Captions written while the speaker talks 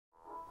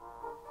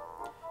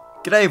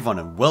G'day everyone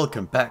and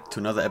welcome back to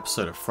another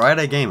episode of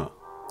Friday Gamer.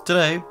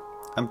 Today,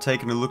 I'm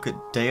taking a look at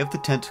Day of the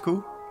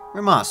Tentacle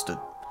Remastered.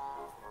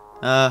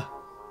 I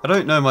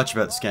don't know much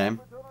about this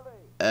game.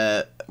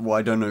 Well,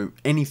 I don't know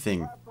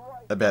anything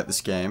about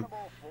this game.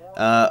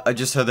 I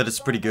just heard that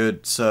it's pretty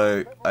good,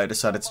 so I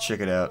decided to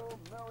check it out.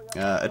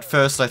 At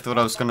first I thought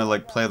I was gonna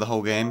play the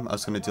whole game. I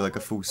was gonna do a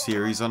full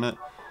series on it.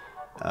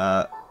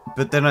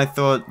 But then I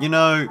thought, you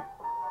know,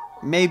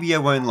 maybe I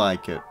won't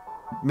like it.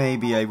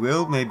 Maybe I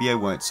will, maybe I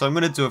won't. So I'm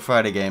gonna do a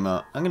Friday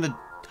Gamer. I'm gonna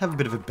have a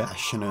bit of a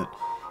bash in it.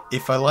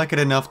 If I like it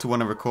enough to want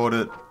to record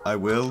it, I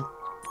will.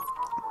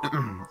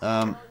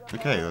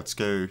 Okay, let's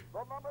go.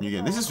 New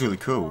game. This is really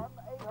cool.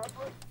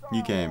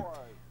 New game.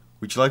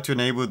 Would you like to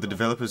enable the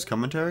developer's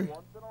commentary?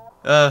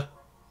 No.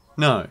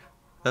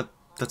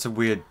 That's a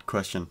weird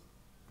question.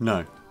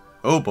 No.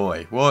 Oh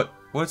boy,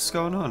 what's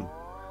going on?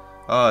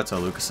 Oh, it's a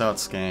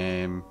LucasArts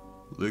game.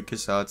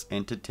 LucasArts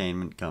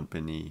Entertainment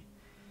Company.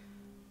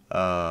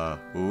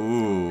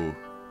 Ooh.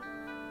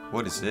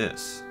 What is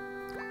this?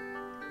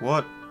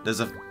 What?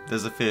 There's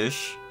a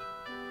fish.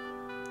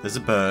 There's a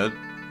bird.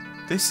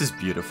 This is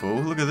beautiful.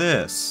 Look at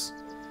this.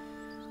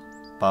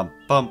 Bump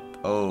bump.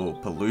 Oh,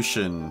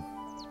 pollution.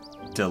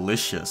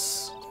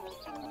 Delicious.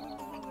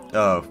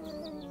 Oh.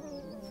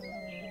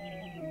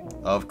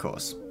 Of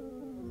course.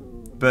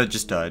 Bird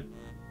just died.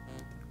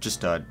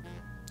 Just died.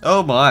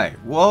 Oh my.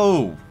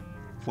 Whoa.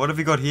 What have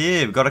we got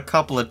here? We've got a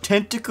couple of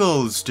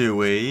tentacles, do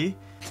we?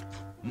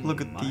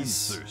 Look at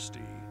these. I'm thirsty.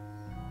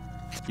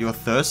 You're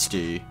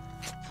thirsty?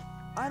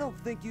 I don't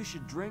think you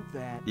should drink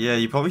that. Yeah,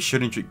 you probably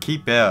shouldn't drink.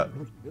 Keep out.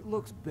 It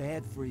looks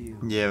bad for you.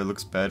 Yeah, it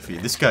looks bad for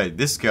you. This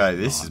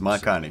is my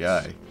kind of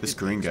guy. This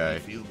green guy.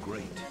 Feel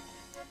great.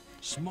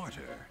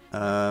 Smarter.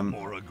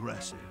 More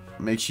aggressive.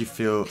 Makes you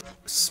feel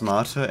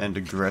smarter and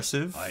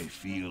aggressive. I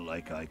feel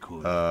like I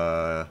could.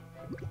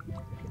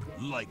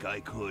 Like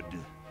I could.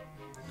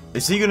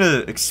 Is he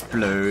gonna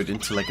explode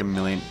into a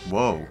million?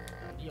 Whoa.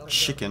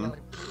 Chicken.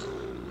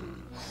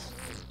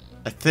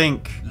 I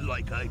think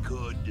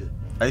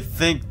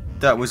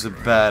that was a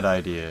bad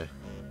idea.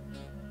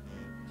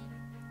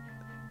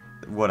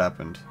 What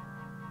happened?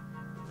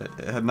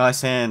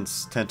 Nice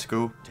hands,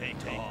 Tentacle.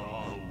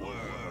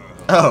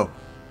 Oh,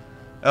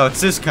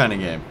 it's this kind of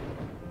game.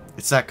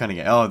 It's that kind of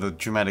game. Oh, the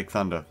dramatic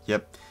thunder.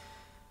 Yep.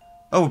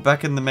 Oh, we're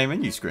back in the main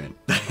menu screen.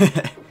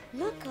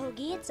 Look,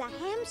 Hoagie, it's a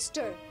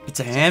hamster. It's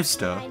a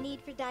hamster. I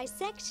need for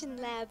dissection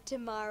lab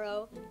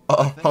tomorrow. Oh.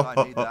 I think I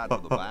need that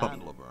for the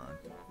band, Laverne.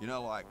 You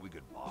know, we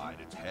could bite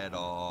its head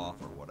off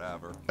or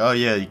whatever. Oh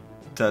yeah,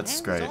 that's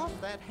great. Hands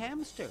off that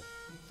hamster.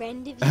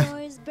 Friend of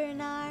yours,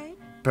 Bernard?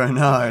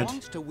 Bernard.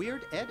 Belongs to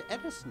Weird Ed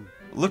Edison.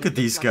 Look at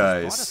these Looks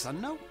like he's guys. brought us a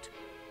note.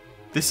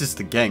 This is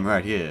the gang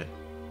right here.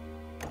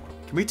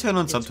 Can we turn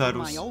on It's from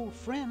subtitles? my old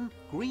friend,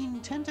 Green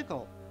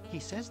Tentacle.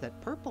 He says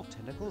that purple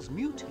tentacles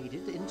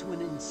mutated into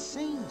an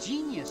insane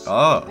genius.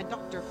 Oh. And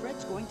Dr.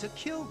 Fred's going to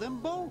kill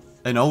them both.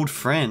 An old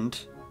friend?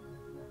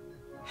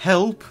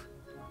 Help?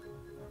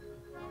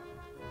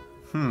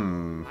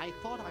 I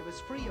thought I was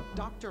free of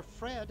Dr.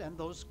 Fred and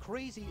those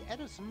crazy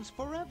Edisons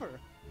forever.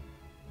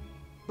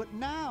 But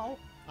now,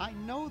 I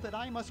know that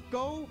I must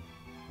go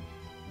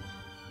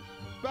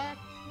back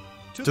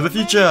to To the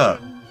future!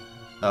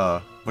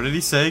 mansion. What did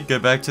he say? Go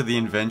back to the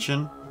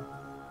invention?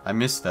 I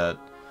missed that.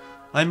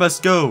 I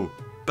must go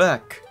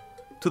back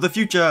to the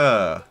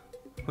future!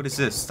 What is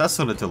this? That's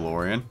not a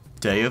DeLorean.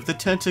 Day of the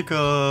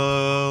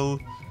Tentacle!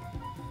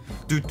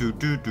 What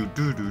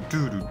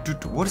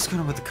is going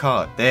on with the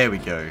car? There we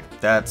go.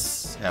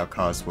 That's how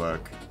cars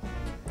work.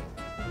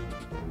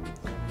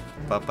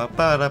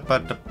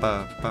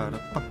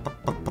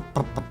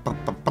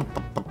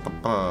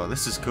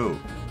 This is cool.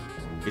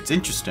 It's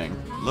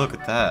interesting. Look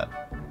at that.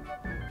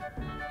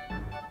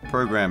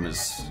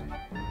 Programmers.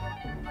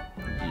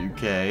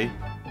 UK.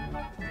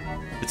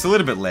 It's a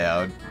little bit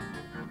loud.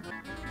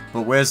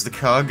 But where's the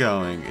car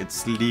going?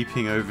 It's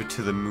leaping over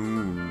to the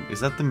moon.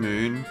 Is that the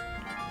moon?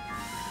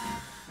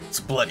 It's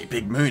a bloody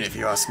big moon if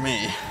you ask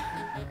me.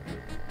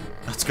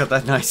 It's got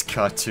that nice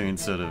cartoon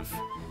sort of...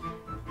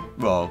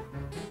 Well,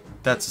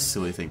 that's a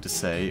silly thing to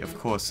say. Of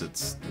course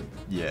it's...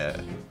 yeah.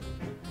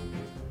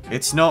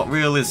 It's not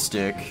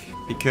realistic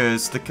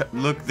because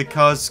look, the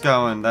car's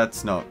going...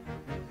 That's not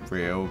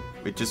real.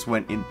 It just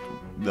went in...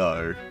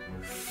 No.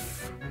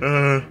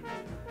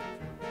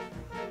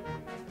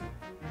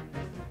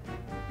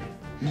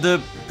 The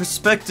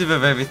perspective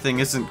of everything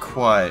isn't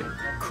quite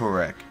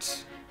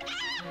correct.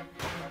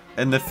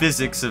 And the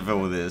physics of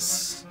all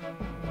this,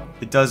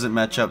 it doesn't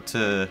match up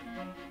to,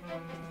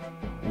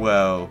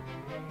 well,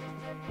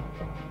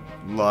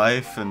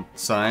 life and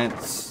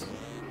science.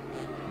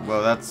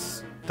 Well,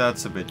 that's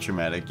a bit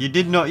traumatic. You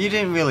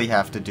didn't really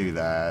have to do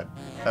that.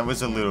 That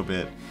was a little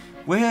bit.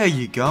 Where are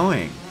you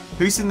going?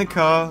 Who's in the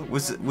car?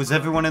 Was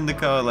everyone in the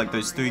car? Like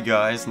those three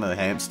guys and the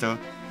hamster?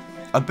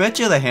 I bet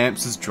you the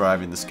hamster's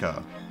driving this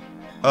car.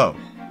 Oh.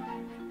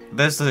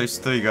 There's those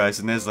three guys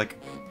and there's like...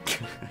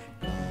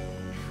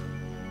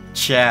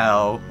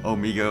 Ciao,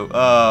 amigo.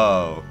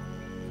 Oh.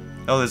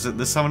 Oh,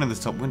 there's someone in the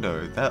top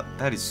window.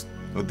 That is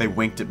Oh, they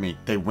winked at me.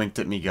 They winked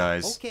at me,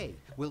 guys. Okay,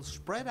 we'll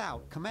spread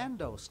out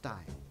commando style.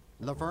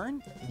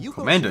 Laverne, you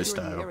Commando go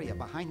secure style. the area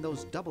behind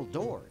those double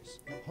doors.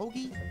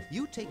 Hoagie,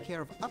 you take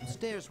care of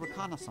upstairs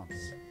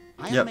reconnaissance.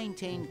 I'll Yep.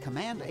 maintain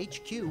Command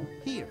HQ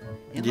here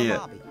in the Yeah.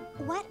 lobby.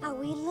 What are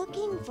we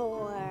looking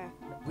for?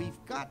 We've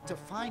got to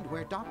find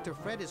where Dr.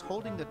 Fred is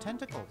holding the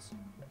tentacles.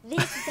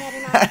 This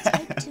better not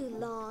take too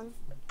long.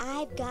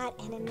 I've got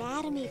an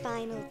anatomy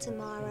final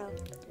tomorrow.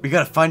 We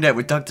gotta find out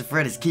where Dr.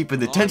 Fred is keeping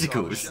the I've got a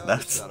tentacles. show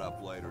That's set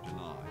up later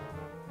tonight.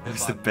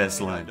 that's If the I'm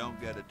best late, line. I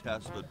don't get a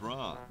Tesla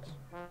bronze.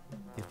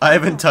 If I you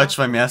haven't don't touched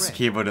my Dr. mouse Fred,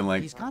 keyboard in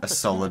like he's got a the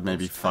solid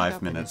maybe tentacles tied 5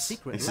 up in his minutes.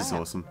 secret This is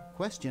lab. awesome.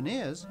 Question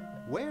is,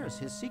 where's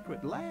his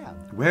secret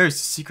lab? Where is the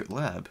secret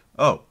lab?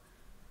 Oh.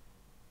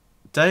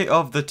 Day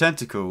of the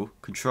Tentacle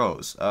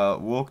controls.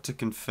 Walk to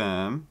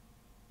confirm.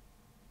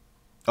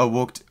 Oh,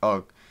 walked.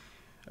 Oh,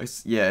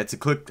 yeah. It's a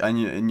click. I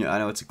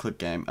know it's a click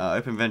game.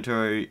 Open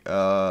inventory.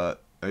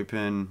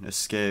 Open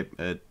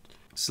escape.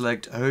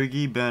 Select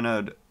Hoagie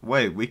Bernard.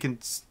 Wait, we can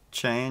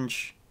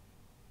change.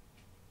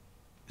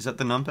 Is that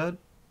the numpad?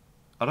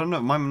 I don't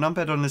know. My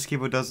numpad on this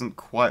keyboard doesn't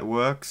quite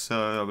work,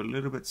 so I'm a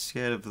little bit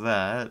scared of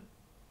that.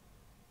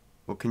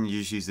 Or can you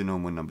just use the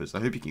normal numbers? I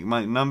hope you can.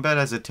 My numpad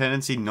has a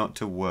tendency not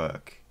to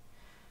work.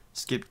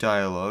 Skip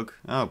dialogue.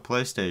 Oh,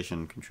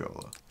 PlayStation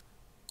controller.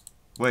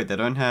 Wait, they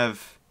don't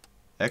have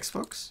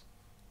Xbox?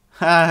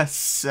 Ha,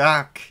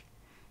 suck.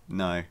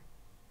 No,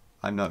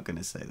 I'm not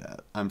gonna say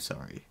that. I'm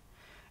sorry.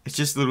 It's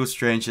just a little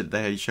strange that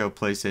they show a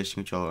PlayStation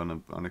controller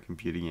on a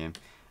computer game.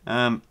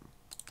 I'm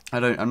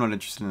not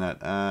interested in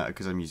that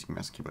because I'm using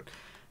mouse and keyboard.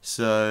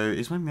 So,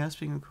 is my mouse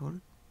being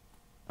recorded?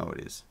 Oh,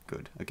 it is.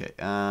 Good. Okay.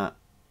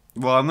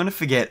 Well, I'm gonna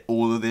forget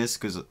all of this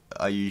because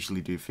I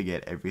usually do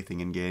forget everything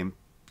in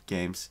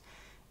games.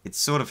 It's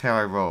sort of how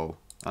I roll.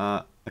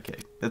 Okay,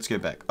 let's go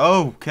back.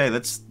 Oh, okay,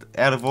 that's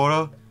out of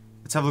order.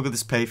 Let's have a look at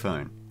this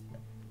payphone.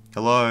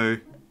 Hello?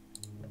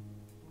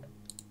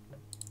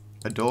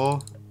 A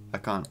door? I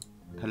can't.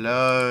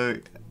 Hello?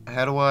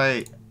 How do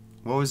I...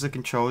 What was the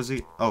controls?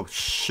 Oh,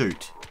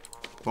 shoot.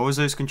 What was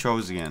those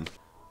controls again?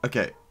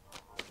 Okay.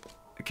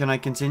 Can I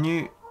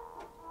continue?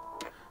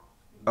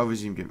 Oh,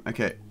 resume game.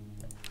 Okay.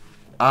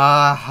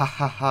 Ah, ha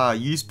ha ha.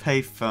 Use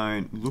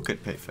payphone. Look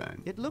at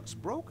payphone. It looks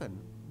broken,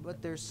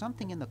 but there's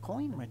something in the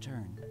coin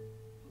return.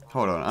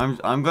 Hold on,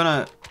 I'm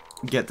gonna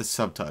get the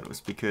subtitles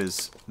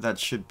because that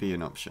should be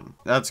an option.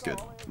 That's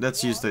good.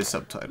 Let's use those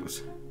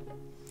subtitles.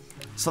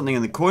 Something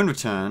in the coin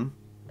return.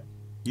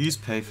 Use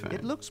payphone.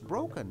 It looks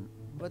broken,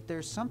 but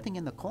there's something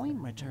in the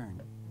coin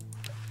return.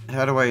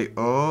 How do I...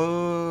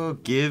 Oh,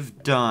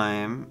 give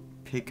dime.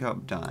 Pick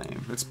up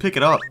dime. Let's pick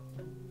it up.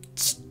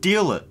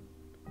 Steal it.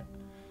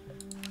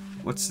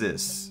 What's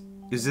this?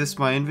 Is this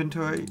my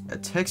inventory? A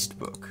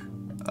textbook.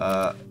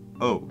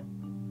 Oh.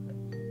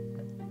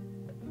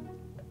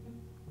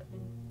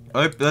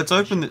 Let's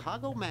open the...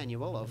 Chicago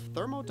Manual of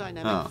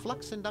Thermodynamic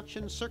Flux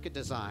Induction Circuit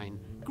Design.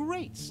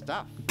 Great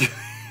stuff.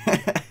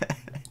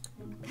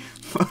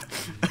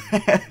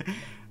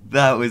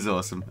 That was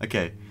awesome.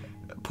 Okay.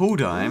 Pull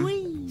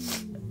dime.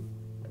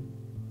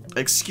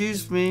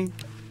 Excuse me.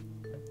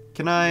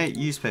 Can I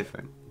use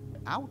payphone?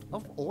 Out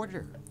of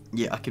order.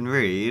 Yeah, I can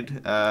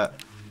read.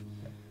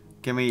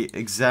 Can we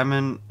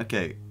examine...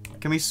 Okay.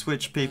 Can we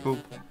switch people?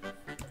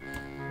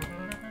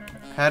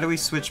 How do we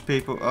switch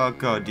people? Oh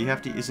god, do you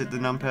have to... Is it the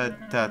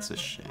numpad? That's a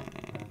shame.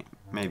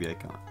 Maybe I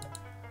can't.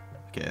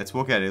 Okay, let's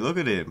walk out here. Look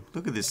at him.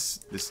 Look at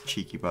this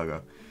cheeky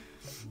bugger.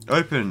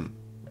 Open.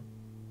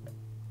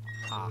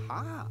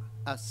 Aha!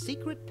 A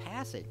secret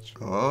passage.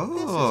 Oh.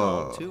 This is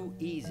all too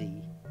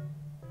easy.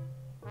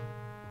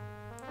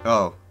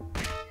 Oh.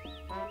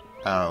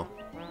 Ow.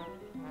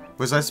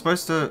 Was I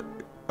supposed to...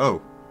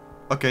 Oh.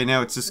 Okay,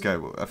 now it's this guy.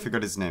 I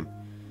forgot his name.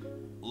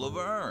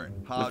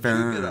 Laverne, how'd you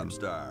Laverne. get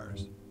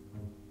upstairs?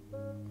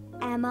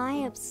 Am I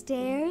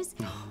upstairs?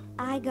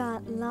 I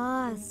got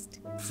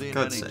lost. Seen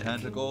God's any sake.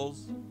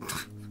 tentacles?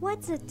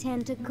 What's a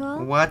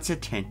tentacle? What's a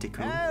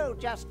tentacle? Oh,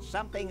 just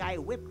something I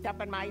whipped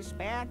up in my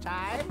spare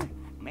time.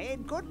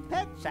 Made good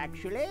pets,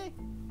 actually.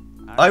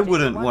 I Until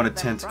wouldn't one want a of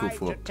them tentacle tried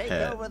for a to take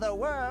pet. over the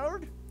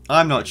world.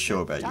 I'm not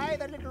sure about Tie you.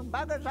 the little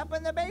buggers up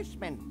in the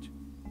basement.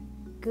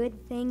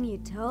 Good thing you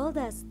told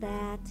us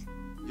that.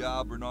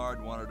 Yeah,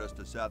 Bernard wanted us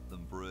to set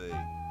them free.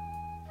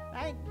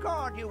 Thank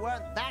God you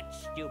weren't that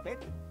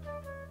stupid.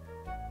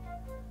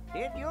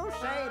 Did you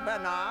say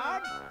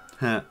Bernard?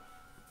 Huh.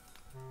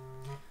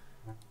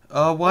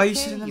 Why are you Okay,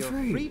 setting them you're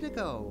free? free to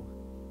go.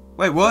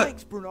 Wait, what?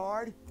 Thanks,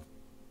 Bernard.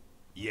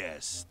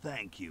 Yes,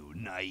 thank you,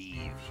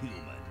 naive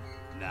human.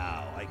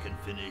 Now I can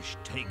finish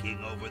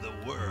taking over the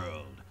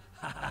world.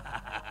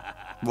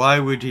 Why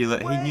would he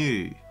let... He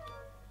knew.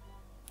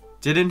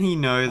 Didn't he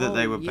know that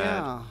they were bad?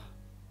 Yeah.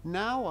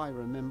 Now I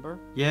remember.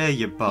 Yeah,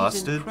 you He's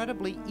bastard.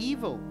 incredibly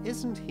evil,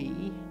 isn't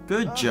he?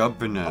 Good job, I'll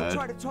Bernard.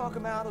 try to talk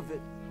him out of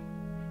it.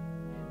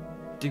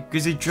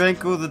 Because he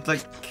drank all the,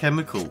 like,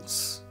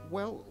 chemicals.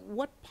 Well,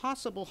 what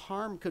possible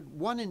harm could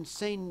one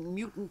insane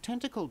mutant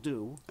tentacle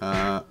do?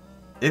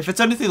 If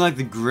it's anything like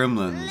the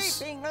Gremlins...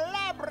 Sleeping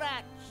lab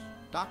rats.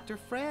 Dr.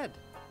 Fred.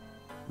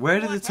 Where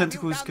did the What have you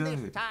tentacles done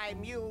go? this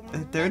time, you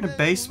They're in a meddling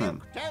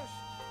basement. milquetoast?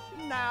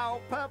 Now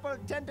Purple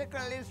Tentacle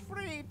is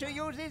free to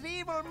use his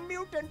evil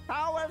mutant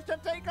powers to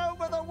take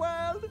over the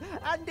world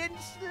and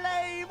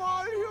enslave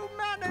all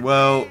humanity.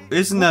 Well,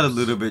 isn't that a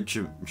little bit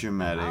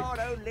dramatic? Our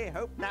only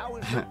hope now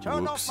is to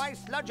turn off Whoops. my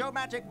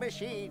sludge-o-magic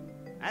machine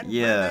and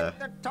Yeah.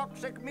 prevent the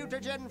toxic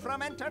mutagen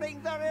from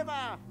entering the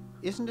river.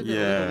 Isn't it a Yeah.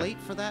 little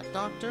late for that,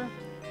 Doctor?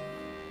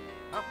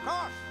 Of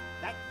course,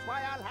 that's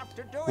why I'll have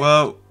to do it.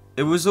 Well,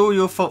 it was all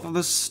your fault from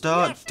the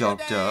start,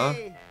 Doctor.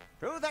 Yesterday,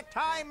 through the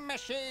time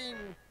machine.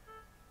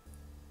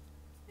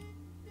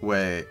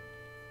 Wait,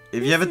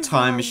 if you have a This is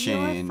time all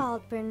machine, Your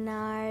fault,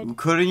 Bernard.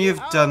 couldn't you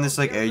have done this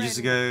like Oh, ages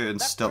ago children, and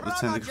the stopped the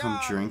tentacle from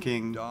chronogon.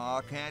 drinking? Aw,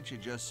 can't you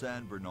just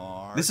send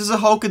Bernard? This is a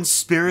whole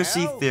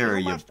conspiracy Well, theory,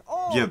 you you, must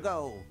all you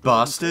go.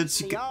 bastards.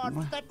 The You odds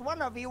get, that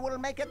one of you will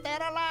make it there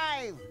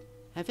alive.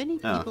 Have any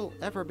Oh. people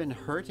ever been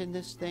hurt in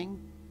this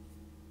thing?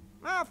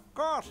 Of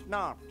course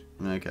not.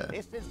 okay,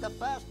 This is the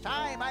first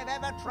time I've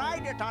ever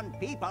tried it on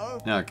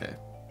people. okay.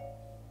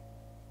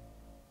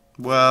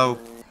 Well,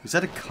 is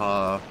that a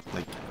car?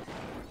 Like,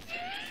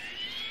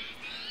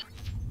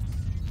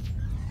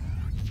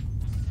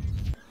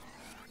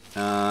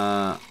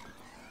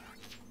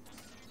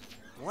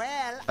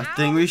 Well, I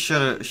think we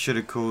should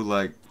have called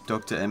like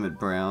Dr. Emmett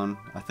Brown.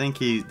 I think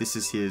this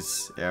is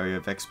his area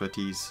of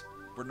expertise.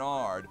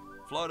 Bernard,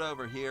 float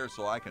over here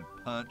so I can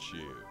punch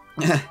you.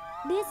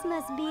 This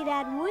must be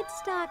that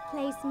Woodstock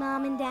place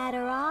Mom and Dad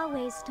are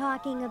always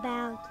talking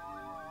about.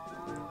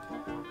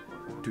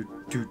 Do,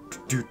 do,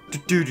 do, do,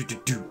 do, do, do,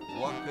 do.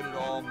 What could it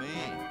all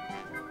mean?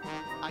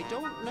 I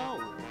don't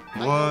know.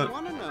 I What? don't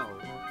want to know.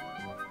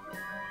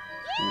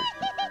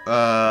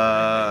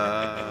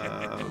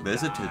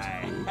 There's a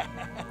tentacle.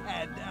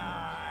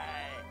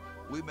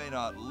 We may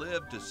not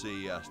live to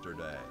see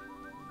yesterday.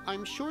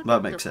 I'm sure That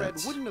Dr. makes Fred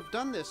sense. wouldn't have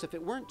done this if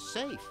it weren't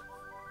safe.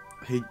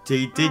 He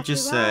did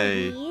just After all,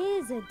 say, he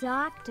is a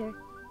doctor.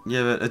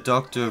 yeah, but a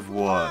doctor of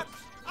what?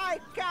 I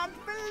can't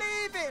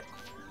believe it.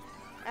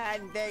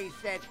 And they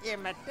said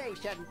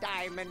imitation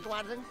diamond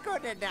wasn't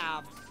good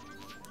enough.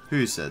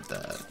 Who said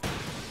that?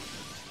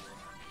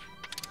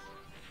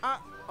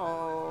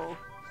 Uh-oh.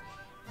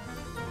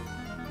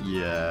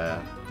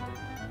 Yeah.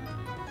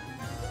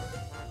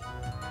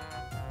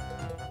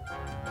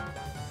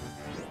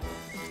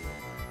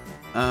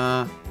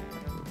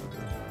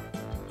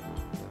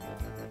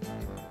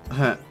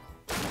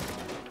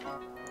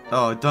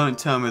 Oh, don't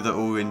tell me they're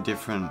all in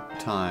different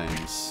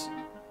times.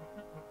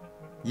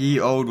 Ye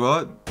old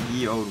what?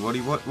 Ye old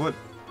whaty what?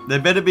 They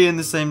better be in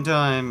the same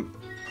time,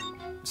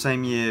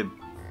 same year.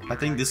 I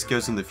think this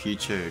goes in the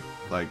future,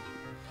 like,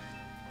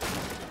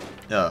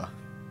 yeah.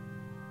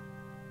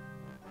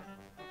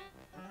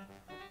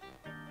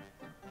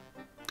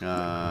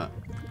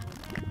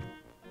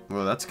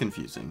 Well, that's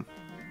confusing.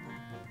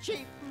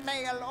 Cheap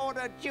mail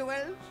order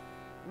jewels.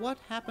 What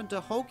happened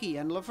to Hoagie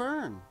and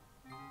Laverne?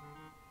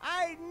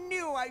 I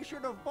knew I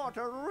should have bought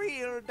a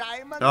real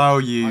diamond. Oh,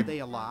 Are you they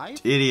alive?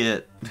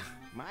 idiot.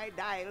 My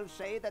dials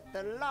say that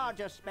the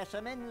larger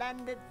specimen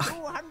landed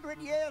 200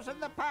 years in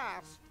the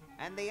past,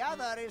 and the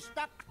other is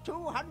stuck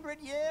 200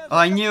 years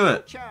I in the knew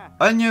it. future.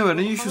 I knew it.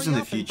 I knew she was in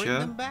Hurry the up and bring future.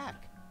 them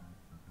back.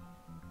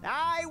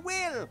 I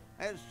will,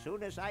 as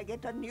soon as I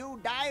get a new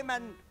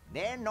diamond.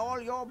 Then all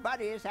your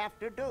buddies have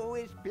to do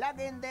is plug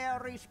in their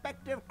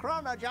respective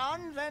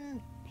chronogens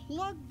and...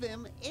 Plug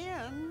them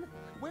in?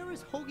 Where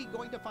is Hoagie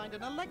going to find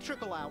an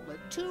electrical outlet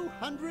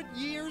 200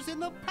 years in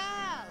the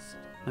past?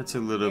 That's a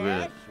little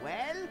Yes, bit.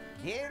 well,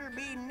 he'll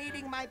be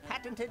needing my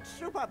patented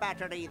super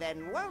battery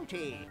then, won't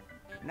he?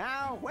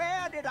 Now,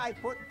 where did I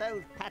put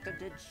those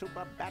patented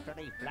super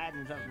battery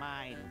plans of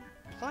mine?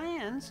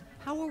 Plans?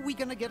 How are we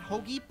going to get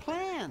Hoagie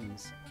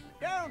plans?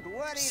 Don't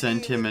worry.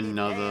 Send me him with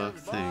another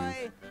details, thing.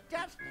 boy.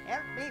 Just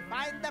help me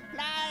find the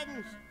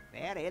plans.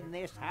 They're in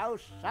this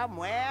house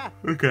somewhere.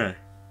 Okay.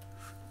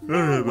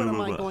 Now what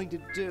am I going to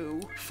do?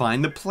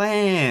 Find the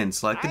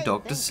plans, like the I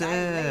doctor think I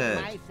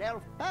said. made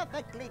myself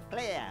perfectly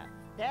clear.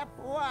 Step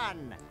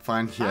 1.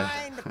 Find, yeah.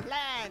 Find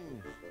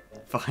plans.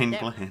 Find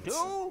Step plans.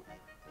 2.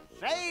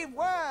 Save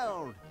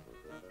world.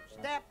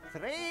 Step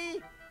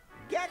 3.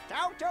 Get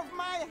out of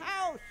my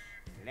house.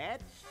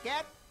 Let's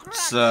get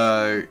cracking.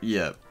 So,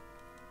 yeah.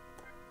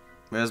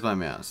 Where's my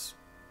mouse?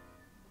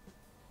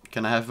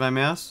 Can I have my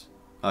mouse?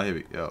 Oh, here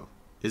we go.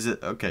 Is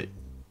it? Okay.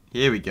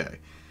 Here we go.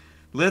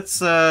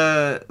 Let's, is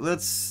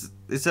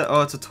that,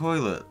 oh, it's a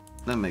toilet.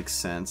 That makes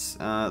sense.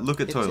 Look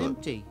at It's toilet.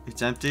 empty.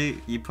 It's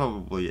empty? You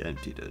probably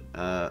emptied it.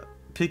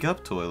 Pick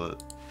up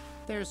toilet.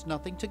 There's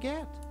nothing to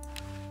get.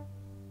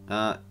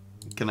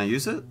 Can I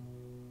use it?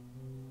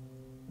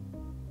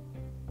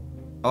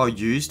 Oh,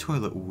 use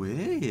toilet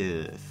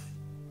with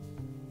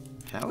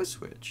power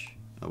switch.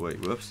 Oh wait,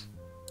 whoops.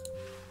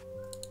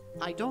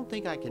 I don't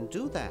think I can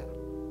do that.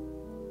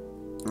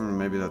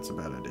 Maybe that's a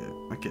bad idea.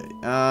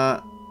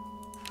 Okay,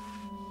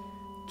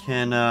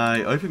 can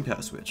I open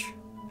power switch?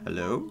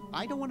 Hello?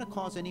 I don't want to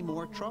cause any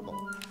more trouble.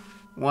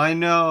 Why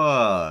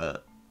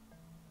not?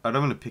 I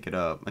don't want to pick it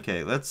up.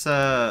 Okay, let's,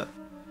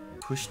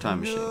 push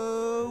time machine.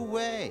 No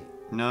way.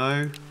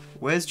 No.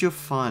 Where's your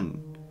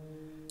fun?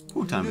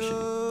 Cool time machine.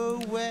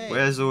 No way.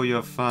 Where's all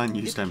your fun?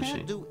 Use It time can't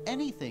machine. do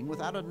anything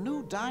without a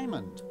new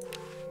diamond.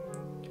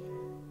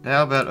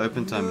 How about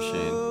open time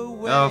machine? No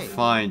Oh, way.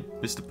 fine,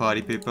 Mr.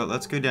 Party People.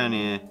 Let's go down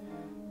here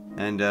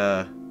and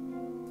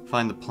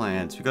find the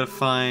plants. We gotta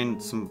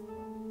find some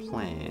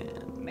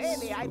plants.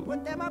 Maybe I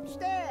put them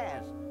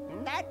upstairs.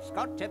 That's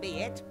got to be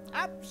it.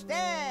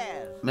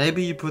 Upstairs.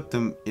 Maybe you put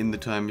them in the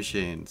time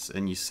machines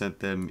and you sent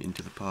them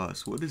into the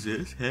past. What is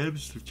this?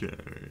 Hamster chair.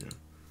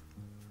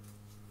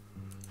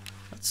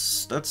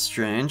 That's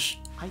strange.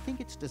 I think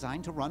it's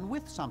designed to run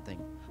with something.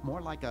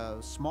 More like a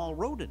small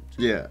rodent.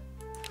 Yeah.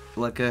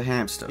 Like a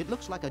hamster. It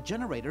looks like a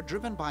generator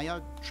driven by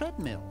a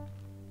treadmill.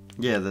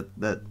 Yeah,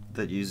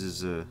 that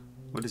uses a...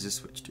 What does this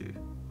switch do?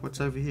 What's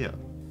over here?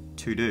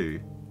 To do.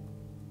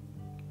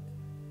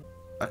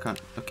 I can't...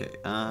 Okay,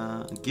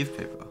 give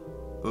paper.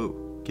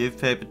 Oh, give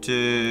paper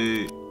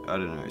to... I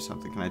don't know,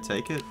 something. Can I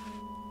take it?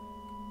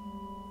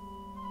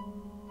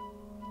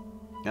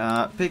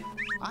 Pick...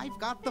 I've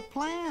got the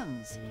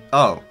plans.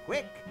 Oh,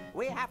 Quick,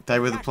 we have They to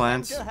were the flash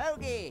plans? them to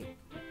Hoagie.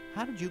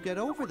 How did you get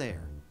over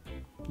there?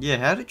 yeah,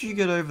 how did you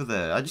get over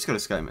there? I just got a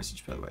Sky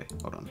message, by the way.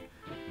 Hold on.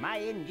 My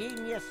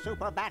ingenious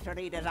super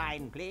battery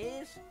design,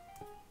 please.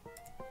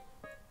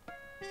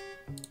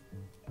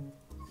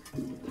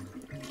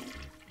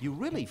 You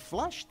really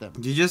flushed them.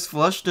 You just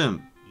flushed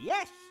him.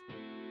 Yes.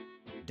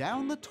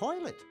 Down the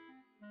toilet.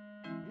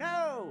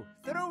 No,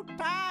 through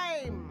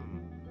time.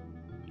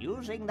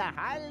 Using the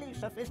highly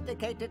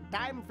sophisticated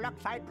time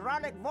flux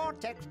hydraulic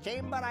vortex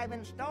chamber I've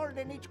installed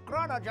in each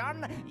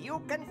chronogen,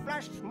 you can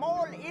flush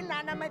small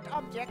inanimate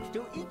objects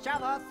to each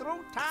other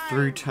through time.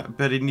 Through time.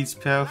 But it needs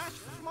power.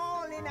 Flush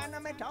small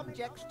inanimate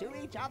objects to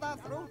each other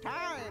through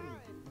time.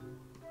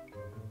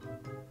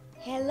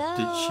 Hello?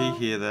 Did she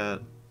hear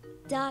that?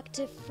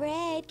 Dr.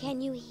 Fred,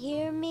 can you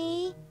hear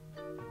me?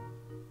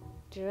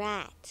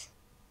 Drat.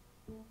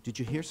 Did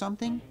you hear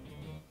something?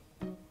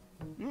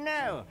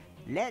 No,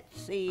 let's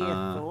see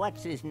if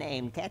what's his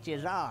name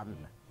catches on.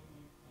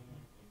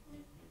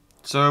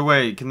 So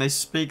wait, can they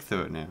speak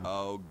through it now?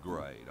 Oh,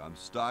 great. I'm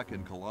stuck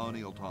in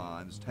colonial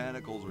times,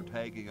 tentacles are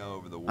taking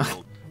over the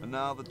world, and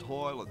now the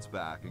toilet's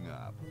backing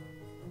up.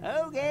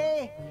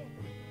 Okay,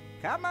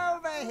 come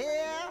over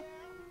here.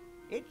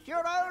 It's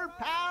your old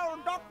pal,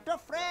 Dr.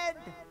 Fred.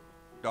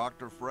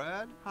 Dr.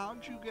 Fred,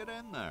 how'd you get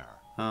in there?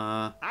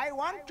 I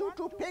want you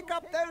to pick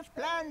up those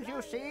plans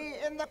you see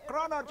in the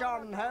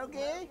chronogen,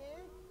 Hoagie.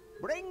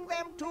 Bring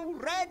them to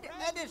Red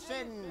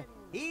Edison.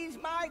 He's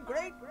my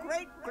great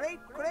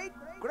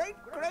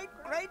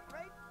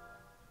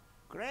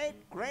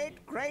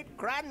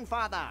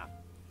grandfather.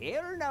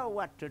 He'll know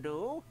what to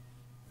do.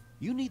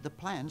 You need the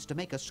plans to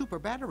make a super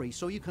battery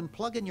so you can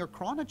plug in your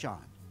chronogen.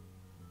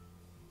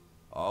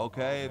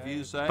 Okay, if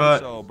you say But-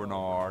 so,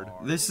 Bernard.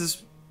 This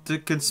is the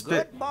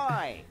Good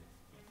boy.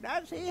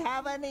 Does he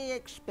have any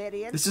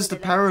experience? This is the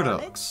with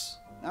electronics?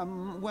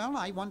 paradox. Well,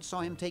 I once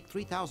saw him take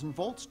 3,000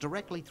 volts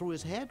directly through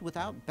his head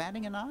without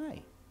batting an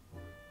eye.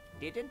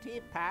 Didn't he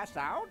pass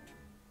out?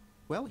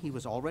 Well, he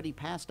was already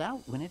passed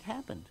out when it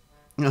happened.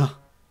 Ugh.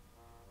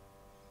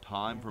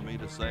 Time for me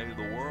to save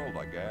the world,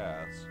 I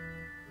guess.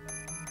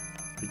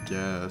 I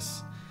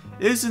guess.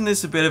 Isn't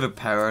this a bit of a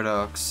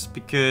paradox?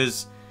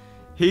 Because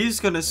he's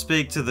gonna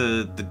speak to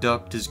the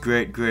doctor's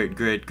great,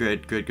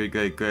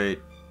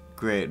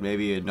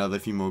 maybe another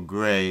few more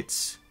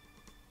greats,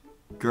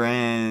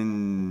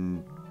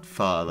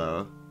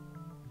 grandfather.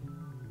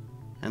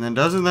 And then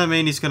doesn't that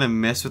mean he's gonna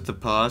mess with the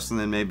past and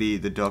then maybe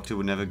the doctor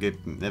will never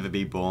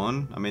be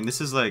born? I mean, this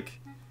is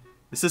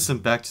some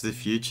Back to the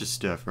Future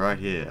stuff right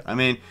here. I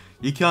mean,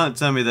 you can't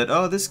tell me that,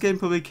 oh, this game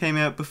probably came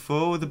out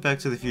before the Back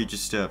to the Future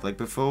stuff, like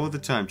before the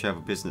time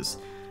travel business.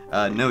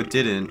 No, it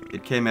didn't.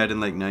 It came out in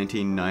like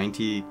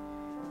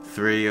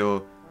 1993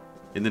 or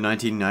in the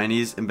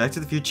 1990s, and Back to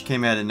the Future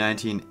came out in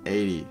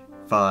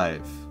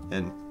 1985,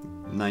 and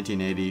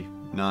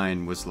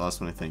 1989 was the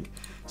last one, I think.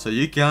 So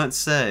you can't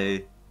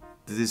say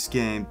that this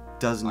game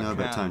doesn't know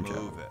about time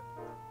travel. Move it.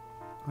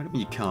 What do you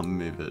mean you can't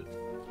move it?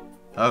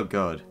 Oh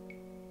god.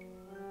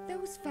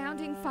 Those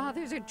founding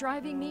fathers are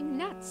driving me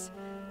nuts.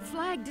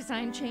 Flag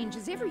design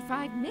changes every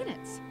 5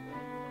 minutes.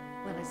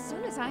 Well, as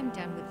soon as I'm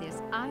done with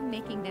this, I'm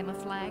making them a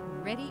flag,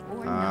 ready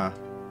or not.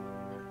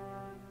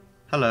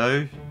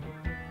 Hello.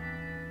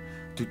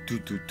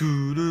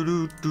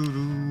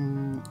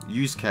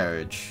 Use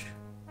carriage.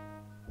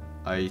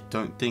 I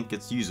don't think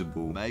it's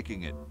usable.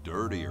 Making it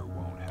dirtier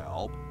won't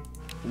help.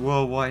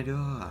 Well, why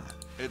not?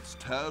 It's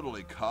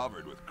totally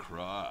covered with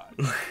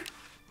crud.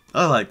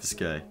 I like this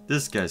guy.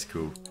 This guy's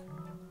cool.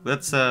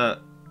 Let's have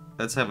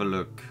a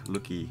look.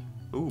 Looky.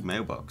 Ooh,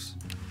 mailbox.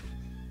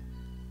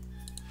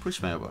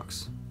 Push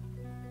mailbox.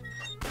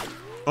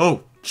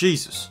 Oh,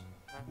 Jesus.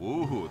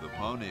 Ooh, the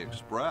Pony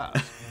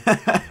Express.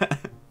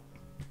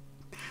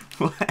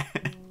 What?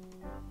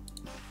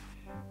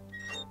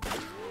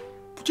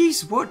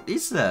 Jeez, what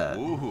is that?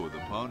 Ooh, the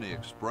Pony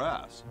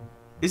Express.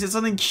 Is it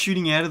something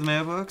shooting out of the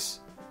mailbox?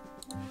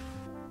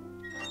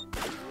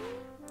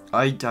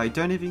 I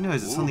don't even know.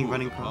 Is it something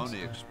running past?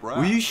 Pony Express.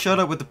 Will you shut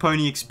up with the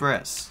Pony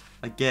Express?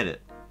 I get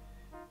it.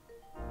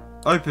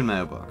 Open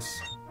mailbox.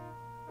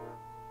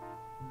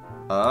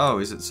 Oh,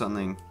 is it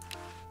something?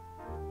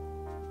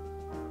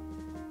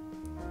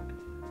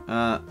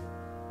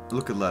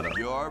 Look at letter.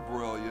 You're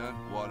brilliant.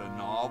 What a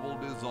novel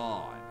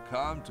design.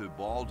 Come to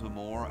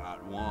Baltimore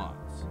at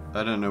once.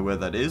 I don't know where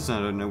that is. I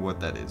don't know what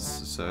that is.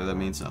 So that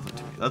means nothing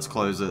to me. Let's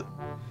close it.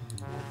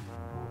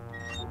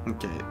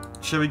 Okay.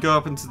 Shall we go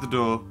up into the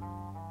door?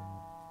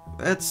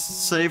 Let's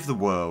save the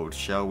world,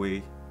 shall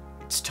we?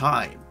 It's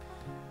time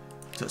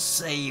to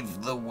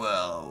save the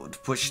world.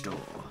 Push door.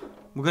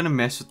 We're gonna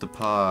mess with the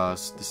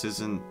past. This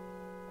isn't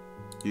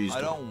used.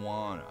 I don't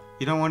wanna.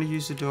 You don't want to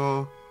use the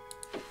door?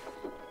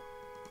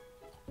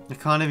 I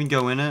can't even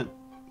go in it.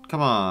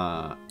 Come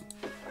on.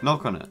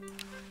 Knock on it.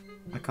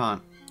 I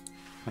can't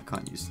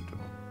use the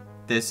door.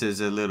 This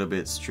is a little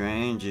bit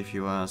strange if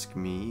you ask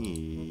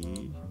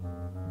me.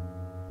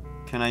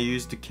 Can I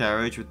use the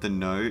carriage with the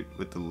note,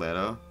 with the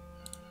letter?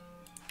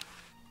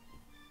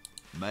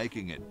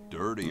 Making it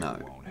dirtier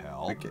won't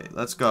help. Okay,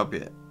 let's go up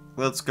here.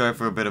 Let's go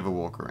for a bit of a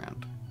walk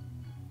around.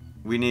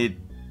 We need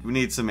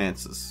some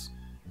answers.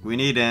 We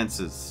need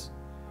answers.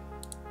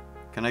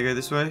 Can I go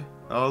this way?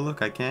 Oh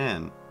look, I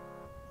can.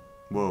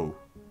 Whoa.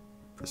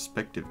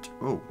 Perspective.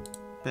 Oh,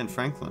 Ben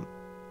Franklin.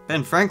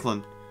 Ben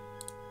Franklin!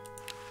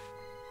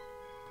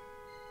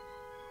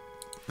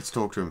 Let's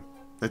talk to him.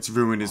 Let's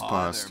ruin his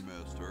past. There,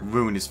 mister.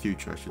 Ruin his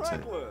future, I should say.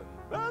 Franklin,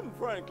 Ben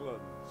Franklin,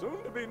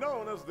 soon to be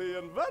known as the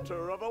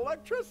inventor of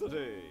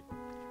electricity.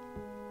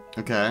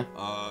 Okay.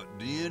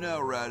 Do you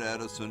know Red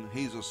Edison?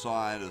 He's a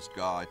scientist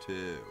guy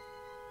too.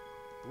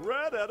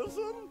 Red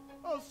Edison?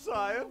 A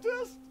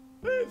scientist?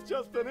 He's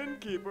just an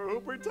innkeeper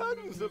who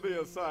pretends to be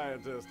a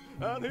scientist,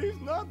 and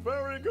he's not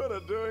very good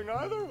at doing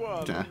either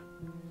one. Yeah.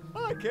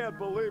 I can't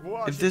believe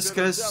Washington If this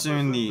guy's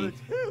soon the...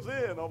 picked his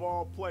inn of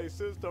all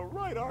places to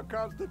write our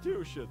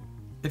Constitution.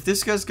 If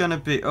this guy's gonna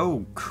be...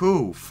 Oh,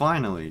 cool.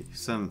 Finally.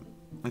 Some...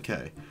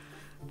 Okay.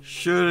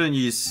 Shouldn't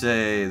you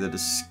say the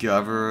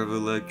discoverer of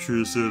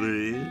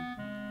electricity?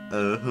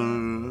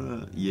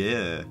 Uh-huh.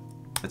 Yeah.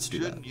 Let's do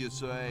that. Shouldn't you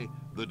say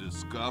the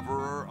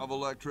discoverer of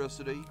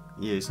electricity?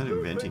 Yeah, he's not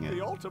inventing The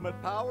it.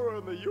 ultimate power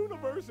in the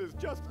universe is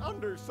just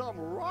under some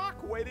rock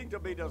waiting to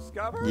be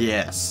discovered?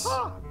 Yes.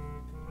 Ha!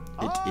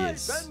 It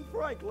is. Ben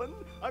Franklin,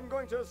 I'm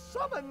going to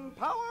summon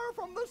power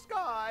from the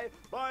sky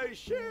by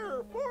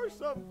sheer force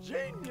of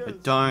genius. I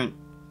don't...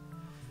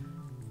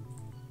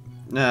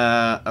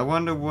 Nah, I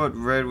wonder what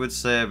Red would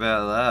say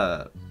about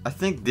that. I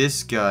think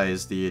this guy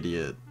is the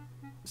idiot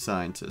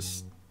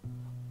scientist.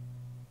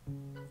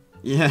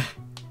 Yeah.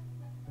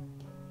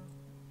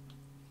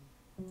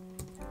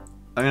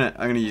 I'm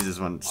gonna use this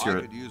one. Screw I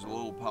it. could use a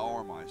little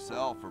power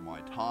myself for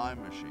my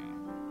time machine.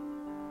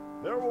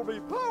 There will be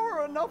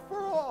power enough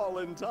for all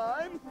in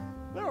time.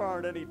 There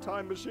aren't any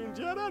time machines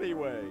yet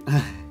anyway.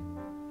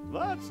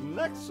 That's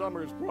next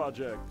summer's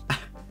project.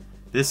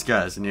 This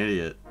guy's an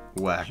idiot.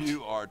 Whacked.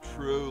 You are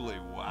truly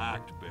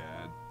whacked,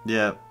 Ben.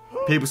 Yeah.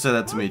 People say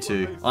that to me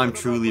too. I'm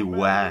truly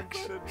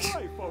whacked.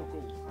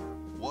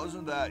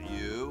 Wasn't that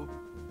you?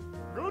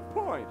 Good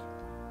point.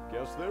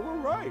 Guess they were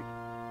right.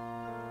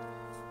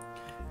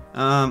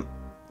 I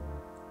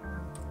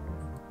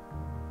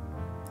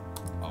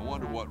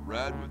wonder what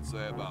Red would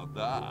say about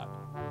that.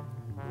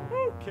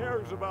 Who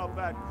cares about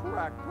that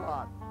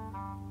crackpot?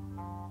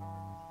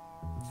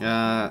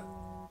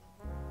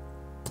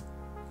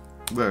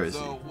 Where is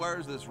So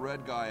where's this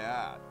Red guy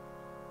at?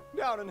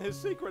 Down in his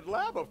secret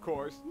lab, of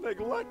course,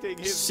 neglecting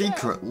he? his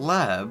Secret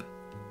lab?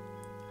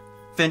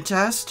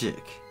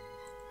 Fantastic.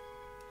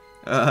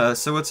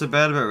 So what's so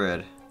bad about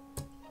Red?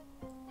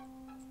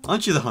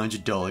 Aren't you the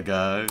 $100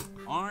 guy?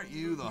 Aren't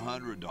you the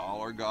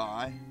 $100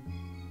 guy?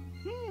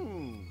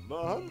 The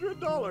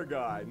 $100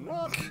 guy,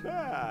 not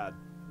bad.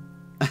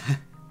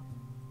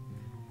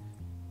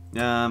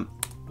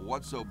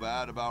 What's so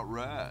bad about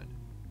Red?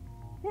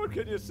 What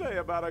can you say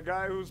about a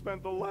guy who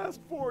spent the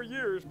last 4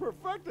 years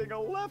perfecting a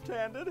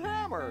left-handed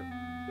hammer?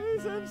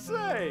 He's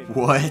insane.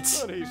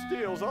 What? And he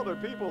steals other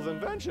people's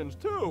inventions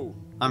too.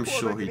 I'm Before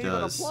sure they he can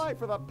even does. apply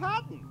for the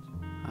patent.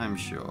 I'm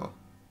sure.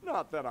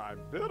 Not that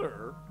I'm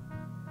bitter.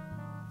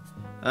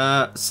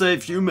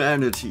 Save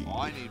humanity.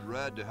 I need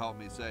Red to help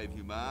me save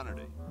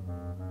humanity.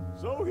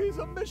 So he's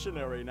a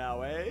missionary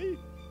now, eh?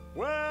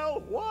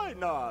 Well, why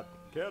not?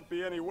 Can't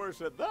be any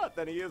worse at that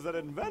than he is at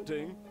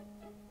inventing.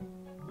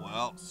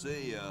 Well,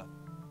 see ya.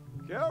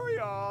 Carry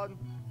on.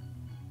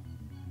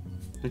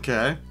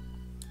 Okay.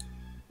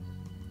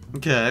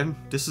 Okay,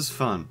 this is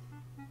fun.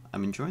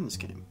 I'm enjoying this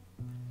game.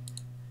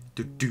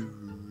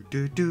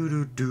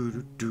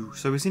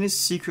 So he's in his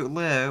secret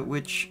lair,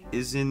 which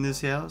is in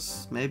this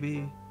house,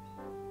 maybe?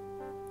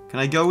 Can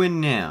I go in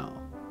now?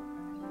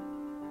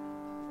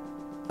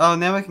 Oh,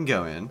 now I can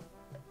go in.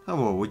 Oh,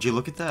 well, would you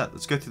look at that?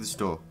 Let's go through this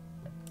door.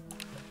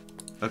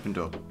 Open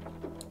door.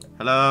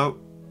 Hello?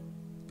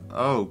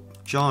 Oh,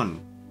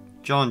 John.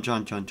 John.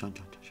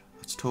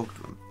 Let's talk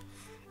to him.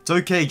 It's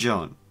okay,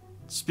 John.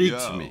 Speak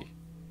to me.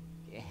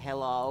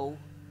 Hello?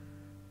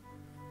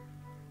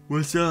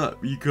 What's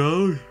up? You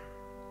cold?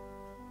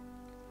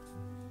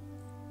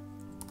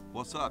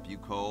 What's up, you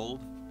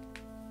cold?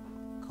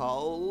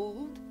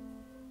 Cold?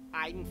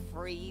 I'm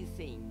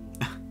freezing.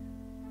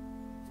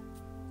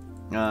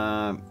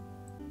 Well,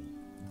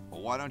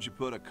 why don't you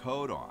put a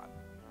coat on?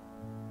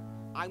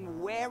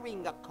 I'm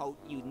wearing a coat,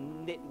 you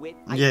nitwit.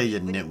 Yeah, I you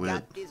even nitwit.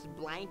 got this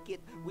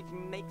blanket, which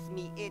makes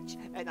me itch,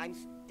 and I'm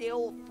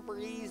still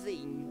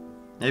freezing.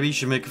 Maybe you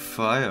should make a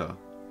fire.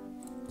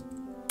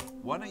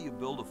 Why don't you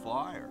build a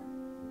fire?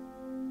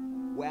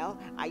 Well,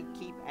 I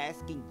keep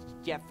asking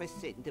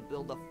Jefferson to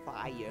build a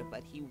fire,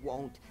 but he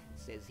won't.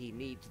 Says he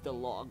needs the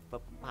log for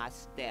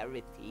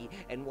posterity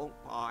and won't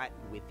part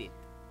with it.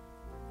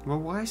 Well,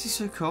 why is he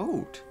so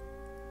cold?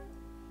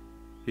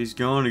 He's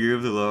going to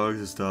give the logs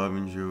to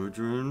starving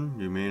children?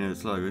 You mean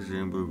it's like a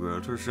symbol of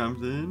growth or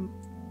something?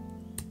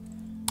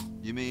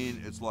 You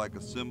mean it's like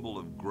a symbol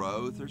of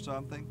growth or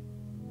something?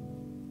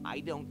 I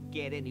don't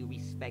get any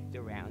respect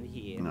around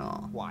here.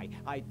 No. Why,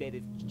 I bet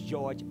if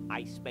George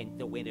I spent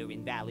the winter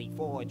in Valley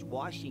Forge,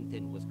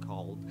 Washington was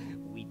cold,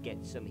 we'd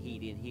get some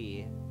heat in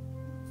here.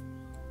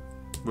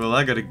 Well,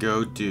 I gotta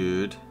go,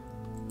 dude.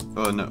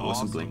 Oh no, it wasn't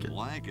Awesome blanket.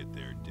 blanket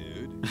there,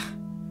 dude.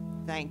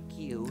 Thank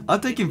you.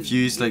 Aren't they It was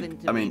confused, like, given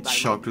to I me mean, by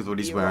shocked my with what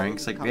he's dear wearing? old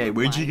It's like, hey,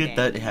 where'd you get colorblind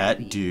that hat,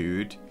 auntie.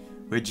 dude?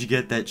 Where'd you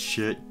get that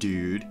shirt,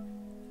 dude?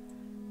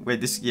 Wait,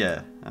 this,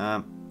 yeah,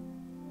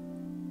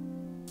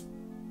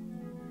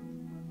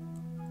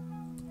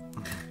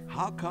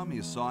 How come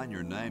you sign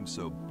your name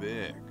so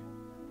big?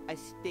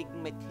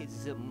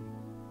 Astigmatism.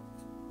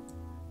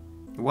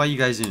 why are you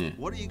guys in it?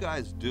 What are you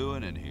guys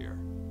doing in here?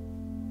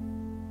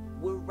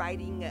 We're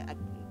writing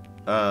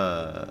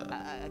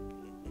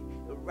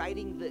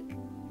writing the...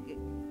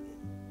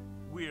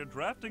 We're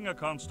drafting a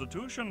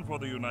constitution for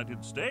the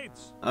United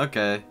States.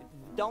 Okay.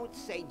 Don't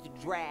say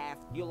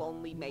draft, you'll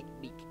only make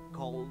me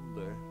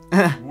colder.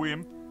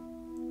 Wimp.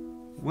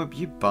 Whip,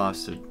 you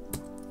bastard.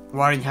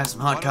 Why didn't you have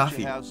some hot Why don't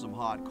coffee? you have some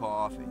hot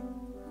coffee?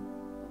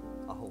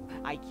 Oh,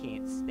 I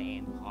can't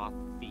stand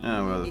coffee.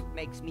 Oh, well. It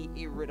makes me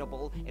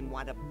irritable and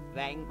want to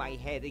bang my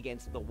head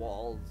against the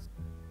walls.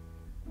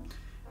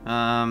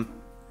 I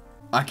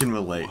can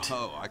relate.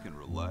 Oh, I can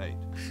relate.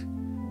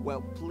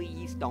 Well,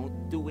 please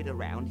don't do it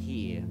around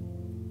here.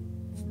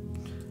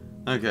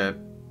 Okay.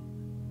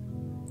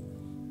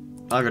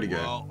 I gotta go.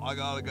 Well, I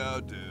gotta go,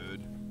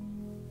 dude.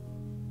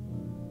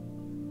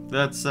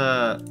 That's,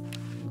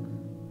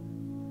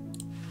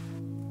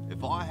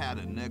 If I had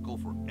a nickel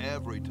for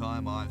every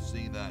time I've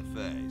seen that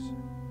face,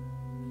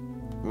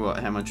 what,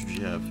 how much would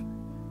you have?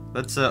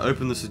 Let's,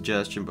 open the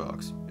suggestion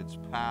box. it's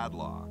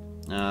padlocked.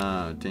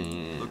 Oh, The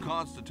damn.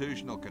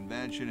 Constitutional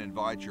Convention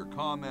invites your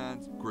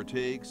comments,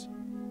 critiques,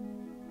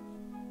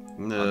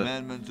 The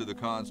amendments to the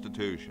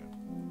Constitution.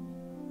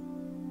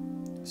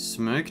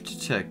 smoke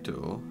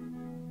detector?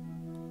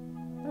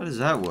 How does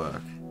that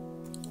work?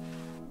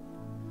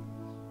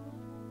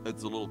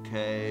 It's a little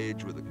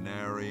cage with a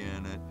canary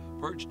in it,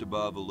 perched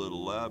above a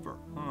little lever.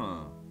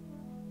 Huh.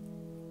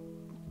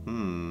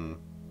 Hmm.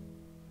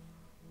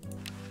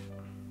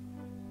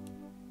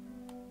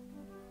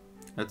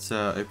 Let's,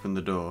 open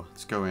the door.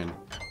 Let's go in.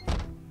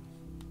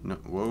 No,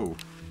 whoa.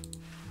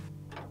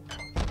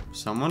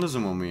 Someone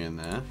doesn't want me in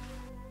there.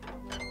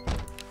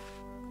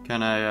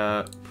 Can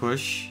I,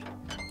 push?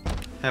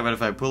 How about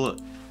if I pull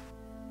it?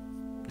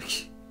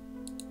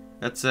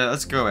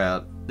 Let's go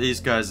out.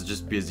 These guys are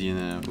just busy in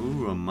there.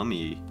 Ooh, a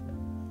mummy.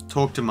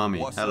 Talk to mummy.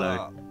 What's Hello.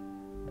 up?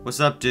 What's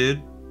up,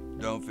 dude?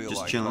 Don't feel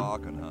Just like chilling.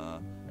 talking, huh?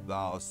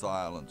 Vow of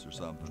silence or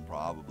something,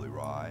 probably,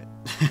 right?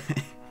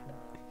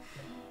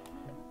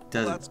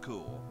 Does Well, that's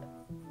cool.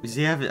 Does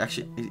he have it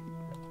actually?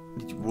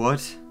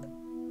 What?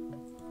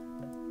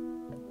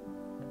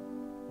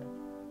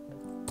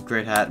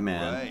 Great hat,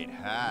 man. Great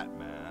hat,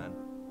 man.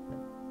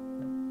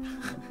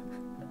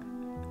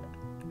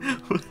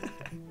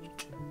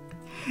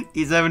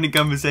 He's having a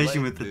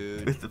conversation Late,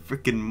 with the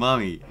freaking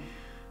mummy.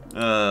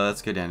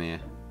 Let's go down here.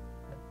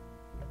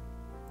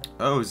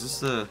 Oh, is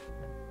this a?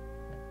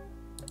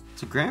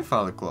 It's a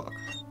grandfather clock.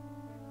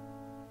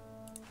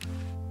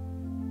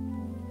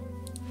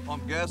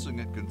 I'm guessing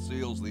it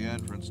conceals the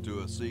entrance to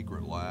a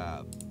secret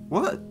lab.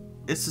 What?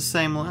 It's the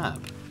same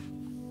lab.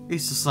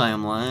 It's the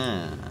same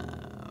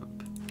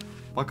lab.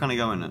 Why can't I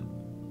go in it?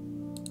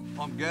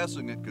 I'm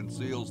guessing it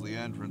conceals the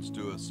entrance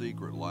to a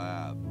secret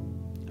lab.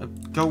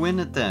 Go in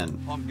it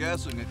then. I'm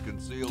guessing it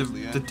conceals The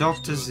the entrance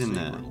doctor's to a in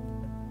there. secret.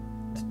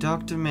 The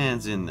doctor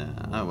man's in there.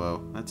 Oh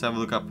well. Let's have a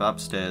look up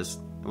upstairs.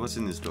 What's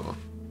in this door?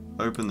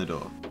 Open the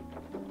door.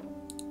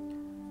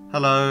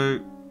 Hello.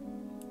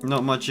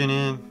 Not much in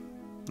here.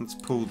 Let's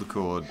pull the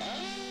cord. Here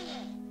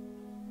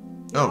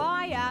Oh.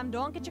 I am.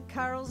 Don't get your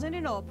curls in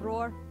an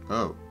uproar.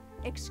 Oh.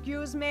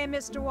 Excuse me,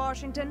 Mr.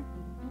 Washington.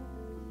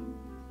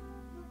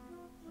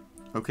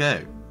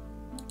 Okay.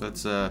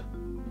 Let's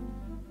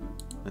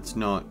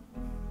not.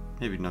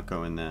 Maybe not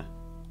go in there.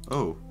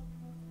 Oh.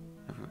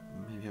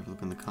 Maybe have a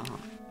look in the car.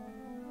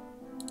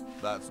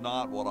 That's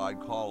not what I'd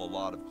call a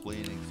lot of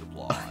cleaning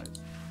supplies.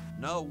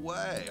 No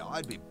way,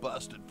 I'd be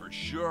busted for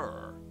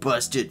sure.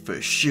 Busted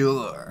for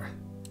sure.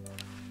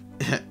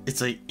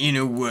 It's like in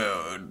a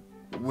world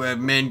where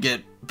men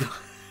get.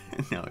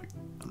 No,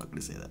 I'm not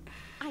gonna say that.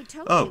 I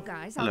told Oh, you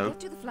guys hello. I'll get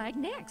to the flag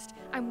next.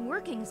 I'm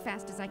working as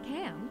fast as I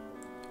can.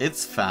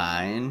 It's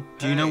fine.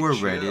 Do you know where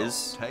red chill.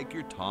 is? Take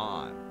your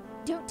time.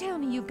 Don't tell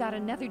me you've got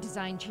another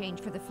design change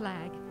for the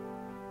flag.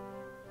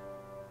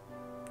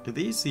 Are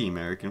these the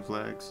American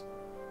flags?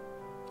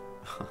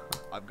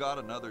 I've got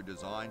another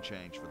design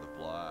change for the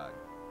flag.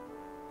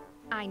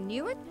 I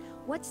knew it.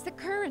 What's the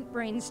current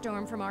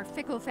brainstorm from our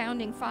fickle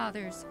founding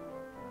fathers?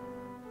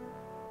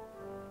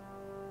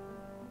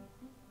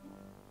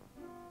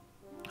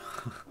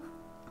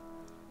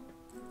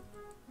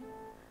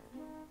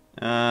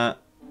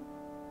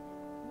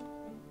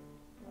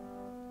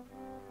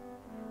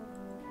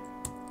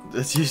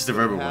 Let's use the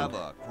rubber Have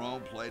one. a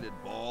chrome-plated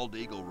bald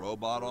eagle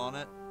robot on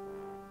it.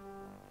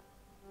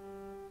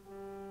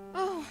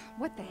 Oh,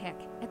 what the heck.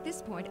 At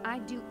this point,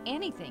 I'd do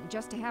anything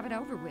just to have it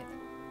over with.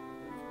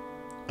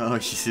 Oh,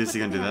 she's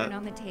seriously Put gonna the do pattern that?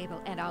 on the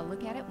table, and I'll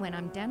look at it when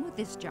I'm done with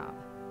this job.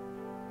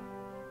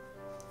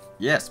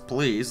 Yes,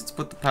 please. Let's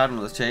put the pattern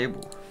on the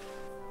table.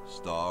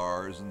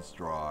 Stars and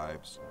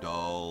stripes,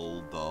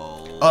 dull.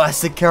 Oh,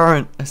 that's the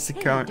current. That's the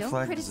Hey, current don't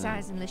flag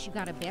criticize design. unless you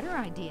got a better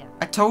idea.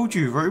 I told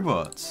you,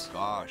 robots.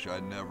 Gosh,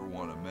 I'd never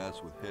want to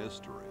mess with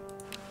history.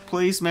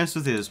 Please mess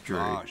with history.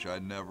 Gosh,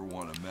 I'd never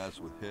want to mess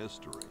with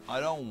history.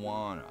 I don't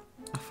wanna.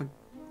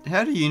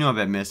 How do you know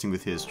about messing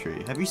with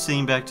history? Have you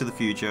seen Back to the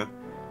Future?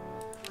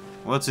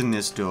 What's in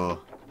this door?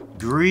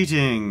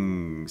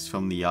 Greetings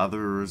from the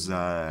other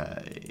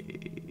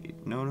side.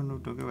 No,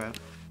 don't go out.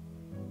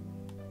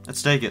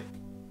 Let's take it.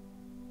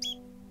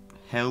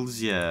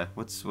 Hells yeah.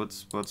 What's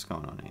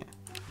going on here?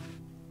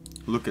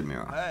 Look at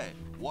mirror. Hey,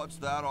 what's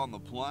that on the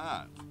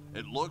plan?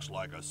 It looks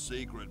like a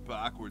secret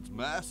backwards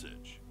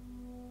message.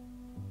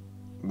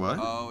 What?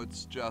 Oh,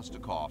 it's just a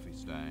coffee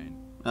stain.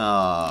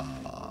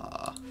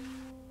 Ah.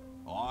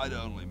 I'd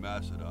only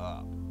mess it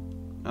up.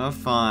 Oh,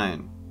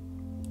 fine.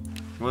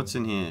 What's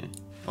in here?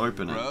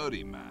 Open it.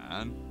 Brody,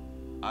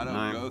 man. I don't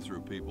No. go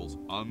through people's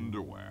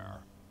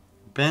underwear.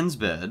 Ben's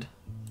bed.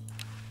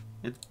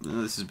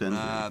 This is Ben's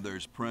Nah, bed.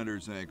 there's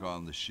printer's ink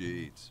on the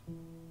sheets.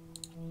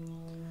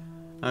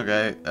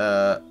 Okay,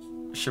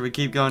 should we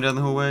keep going down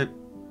the hallway?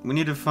 We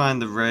need to find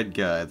the red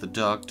guy, the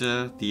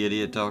doctor, the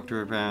idiot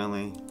doctor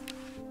apparently.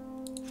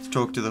 Let's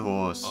talk to the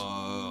horse.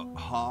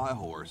 Hi,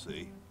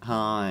 horsey.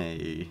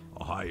 Hi.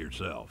 Oh, hi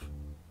yourself.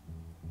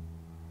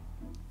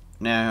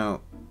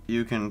 Now,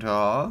 you can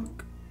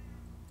talk.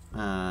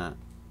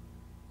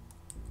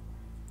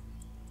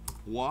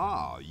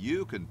 Wow,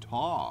 you can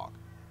talk.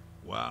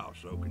 Wow,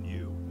 so can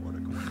you. What a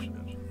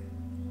coincidence.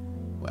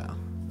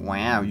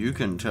 Wow, you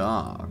can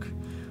talk.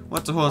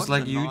 What's a horse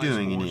like you nice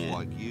doing in horse here?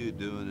 like you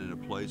doing in a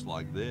place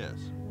like this?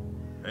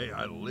 Hey,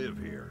 I live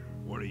here.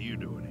 What are you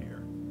doing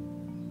here?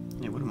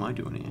 Yeah, what am I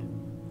doing here?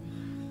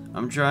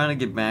 I'm trying to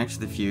get back to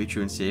the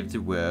future and save the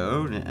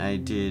world. I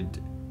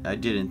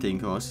didn't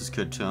think horses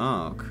could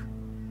talk.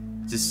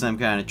 Is this some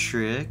kind of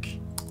trick?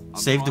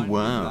 Save the trying to get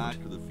world.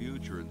 Back to the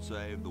future and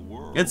save the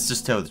world. Let's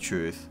just tell the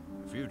truth.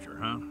 The future,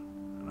 huh?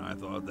 And I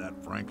thought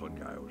that Franklin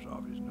guy was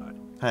off his nut.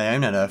 Hey,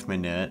 I'm not off my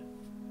nut.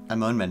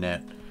 I'm on my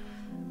nut.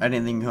 I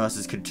didn't think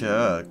horses could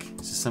talk. Is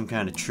this some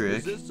kind of trick?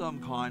 Is this some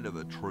kind of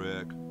a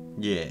trick?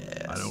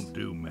 Yes. I don't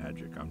do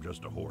magic. I'm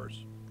just a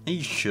horse. Are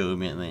you sure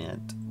about that?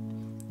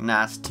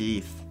 Nice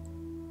teeth.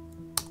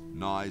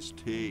 Nice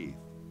teeth.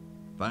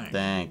 Thanks.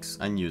 Thanks.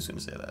 I knew he was going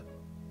to say that.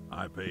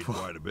 I paid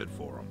quite a bit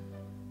for them.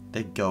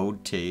 They're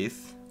gold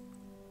teeth.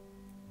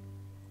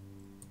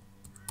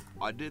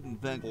 I didn't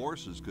think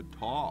horses could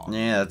talk.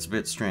 Yeah, that's a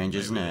bit strange,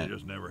 isn't Maybe it? they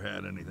just never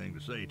had anything to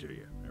say to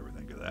you. Ever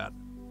think of that?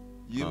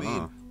 You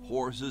mean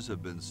horses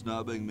have been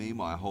snubbing me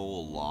my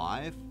whole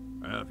life?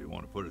 Well, if you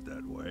want to put it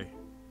that way.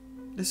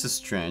 This is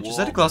strange. Is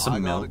Well, that a glass of I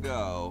milk? gotta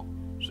go.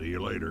 See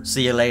you later.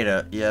 See you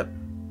later. Yep.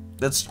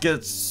 Let's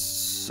get.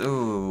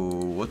 So,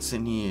 what's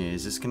in here?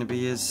 Is this gonna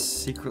be his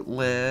secret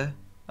lair?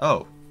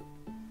 Oh.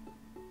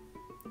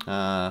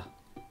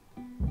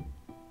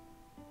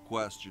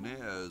 Question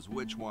is,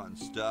 which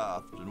one's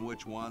stuffed and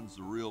which one's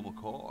the real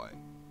McCoy?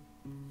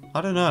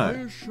 I don't I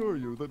know. assure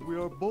you that we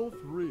are both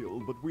real,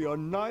 but we are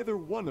neither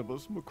one of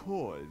us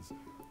McCoys.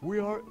 We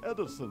are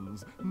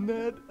Edisons,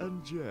 Ned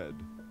and Jed.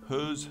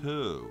 Who's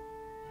who?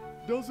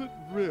 Does it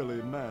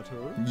really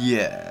matter?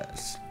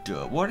 Yes.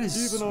 Duh. What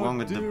is Even wrong our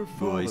with the dear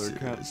father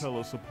can't voices? tell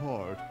us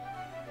apart.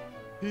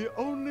 He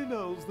only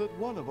knows that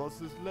one of us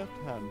is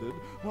left-handed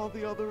while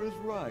the other is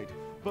right,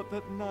 but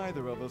that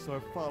neither of us are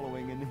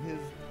following in his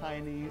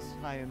tiny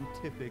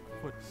scientific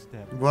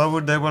footsteps. Why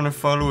would they want to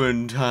follow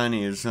in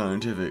tiny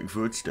scientific Hold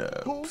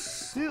footsteps?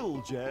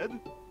 still, Jed.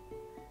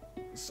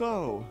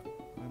 So,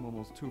 I'm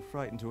almost too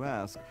frightened to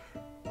ask,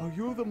 are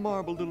you the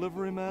marble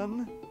delivery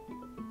man?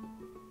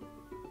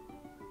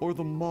 Or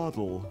the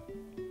model?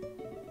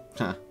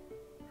 Huh.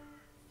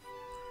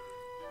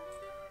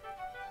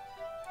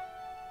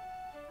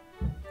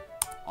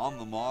 I'm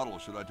the model.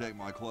 Should I take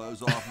my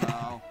clothes off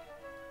now?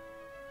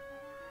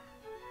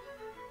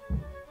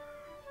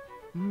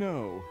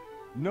 No.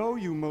 No,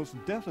 you most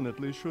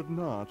definitely should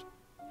not.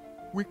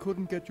 We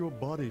couldn't get your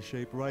body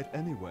shape right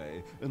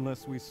anyway,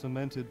 unless we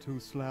cemented 2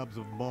 slabs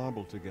of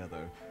marble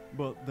together.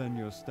 But then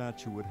your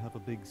statue would have a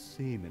big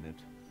seam in it.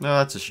 No,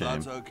 that's a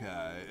shame. That's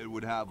okay. It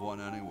would have one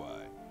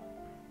anyway.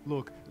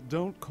 Look,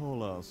 don't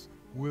call us.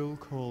 We'll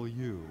call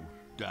you.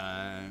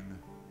 Dang.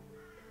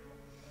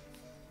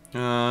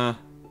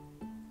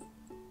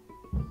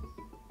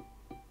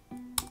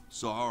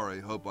 Sorry,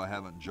 hope I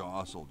haven't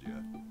jostled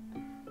you.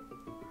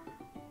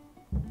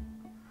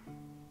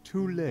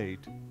 Too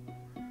late.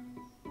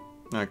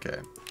 Okay.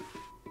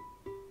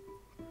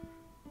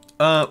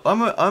 I'm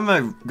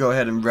gonna go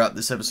ahead and wrap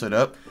this episode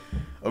up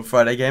of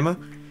Friday Gamer.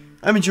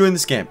 I'm enjoying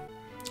this game.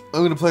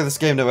 I'm gonna play this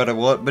game no matter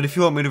what, but if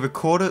you want me to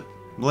record it,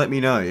 let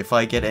me know. If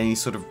I get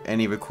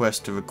any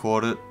request to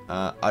record it,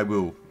 I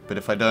will. But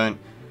if I don't,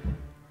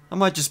 I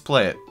might just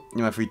play it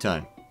in my free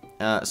time.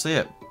 So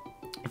yeah,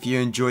 if you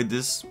enjoyed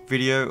this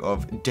video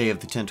of Day of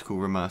the Tentacle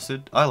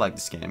Remastered, I like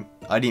this game.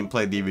 I didn't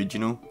play the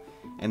original,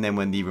 and then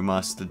when the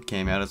remastered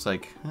came out, it's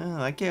like, oh,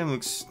 that game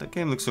looks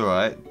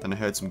alright. Then I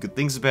heard some good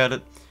things about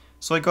it,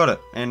 so I got it,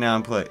 and now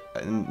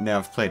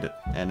I've played it,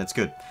 and it's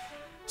good.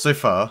 So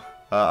far,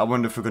 I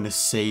wonder if we're gonna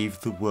save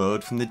the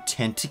world from the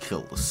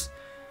tentacles.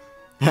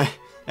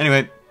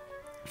 Anyway,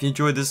 if you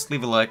enjoyed this,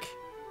 leave a like,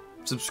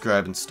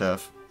 subscribe and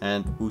stuff,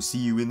 and we'll see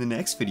you in the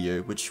next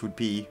video, which would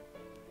be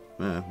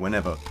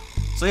whenever.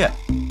 So yeah,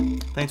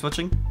 thanks for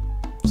watching.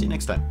 See you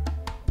next time.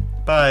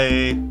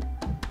 Bye.